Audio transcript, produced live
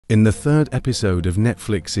In the third episode of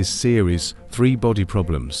Netflix's series Three Body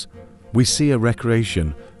Problems, we see a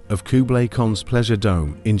recreation of Khublai Khan's pleasure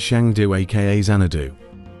dome in Chengdu aka Xanadu.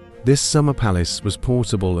 This summer palace was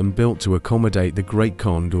portable and built to accommodate the Great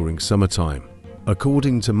Khan during summertime.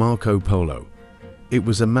 According to Marco Polo, it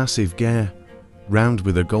was a massive gare, round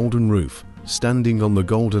with a golden roof, standing on the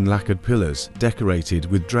golden lacquered pillars decorated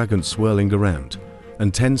with dragons swirling around,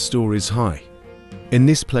 and 10 stories high. In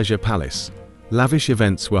this pleasure palace, lavish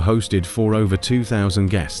events were hosted for over 2,000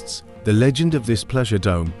 guests. The legend of this pleasure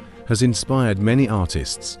dome has inspired many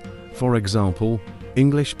artists. For example,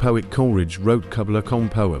 English poet Coleridge wrote Khublai Khan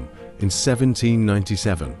poem in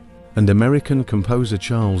 1797, and American composer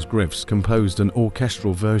Charles Griffiths composed an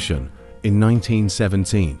orchestral version in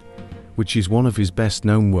 1917, which is one of his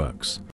best-known works.